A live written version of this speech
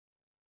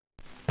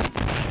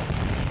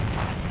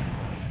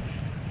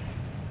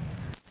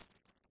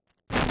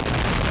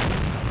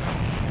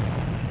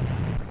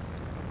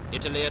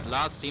Italy at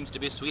last seems to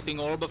be sweeping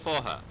all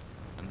before her,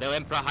 and though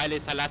Emperor Haile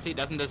Selassie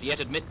doesn't as yet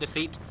admit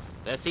defeat,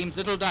 there seems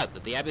little doubt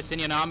that the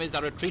Abyssinian armies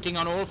are retreating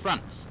on all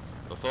fronts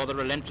before the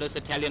relentless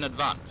Italian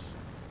advance.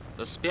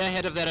 The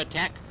spearhead of their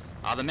attack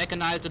are the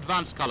mechanized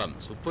advance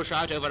columns who push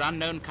out over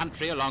unknown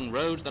country along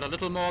roads that are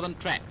little more than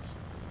tracks.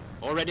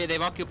 Already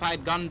they've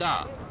occupied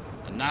Gonder,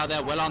 and now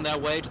they're well on their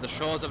way to the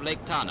shores of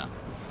Lake Tana.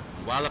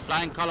 And while the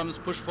flying columns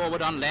push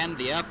forward on land,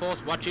 the Air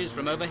Force watches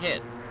from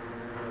overhead.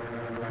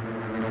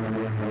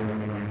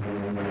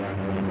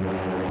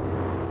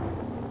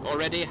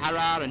 Already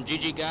Harer and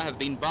Jijiga have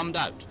been bombed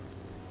out,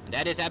 and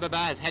Addis Ababa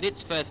has had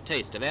its first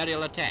taste of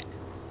aerial attack.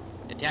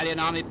 Italian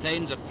army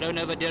planes have flown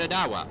over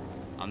Diradawa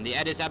on the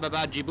Addis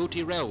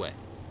Ababa-Djibouti railway,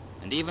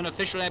 and even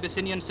official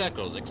Abyssinian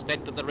circles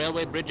expect that the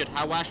railway bridge at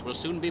Hawash will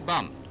soon be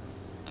bombed,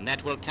 and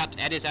that will cut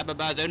Addis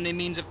Ababa's only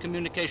means of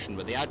communication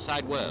with the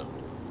outside world.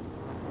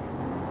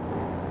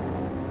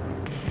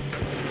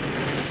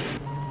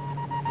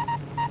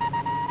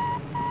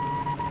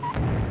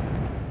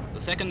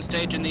 The second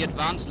stage in the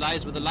advance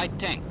lies with the light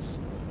tanks,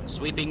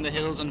 sweeping the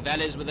hills and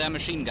valleys with their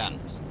machine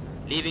guns,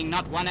 leaving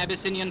not one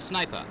Abyssinian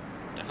sniper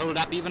to hold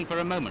up even for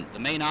a moment the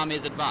main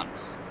army's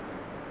advance.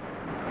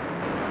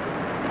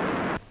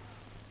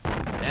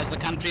 As the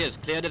country is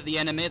cleared of the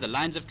enemy, the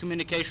lines of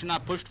communication are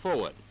pushed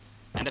forward,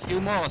 and a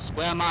few more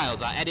square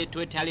miles are added to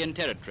Italian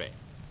territory.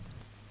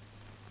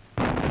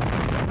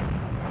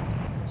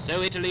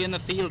 So Italy in the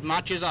field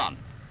marches on,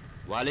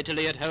 while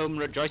Italy at home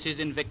rejoices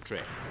in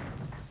victory.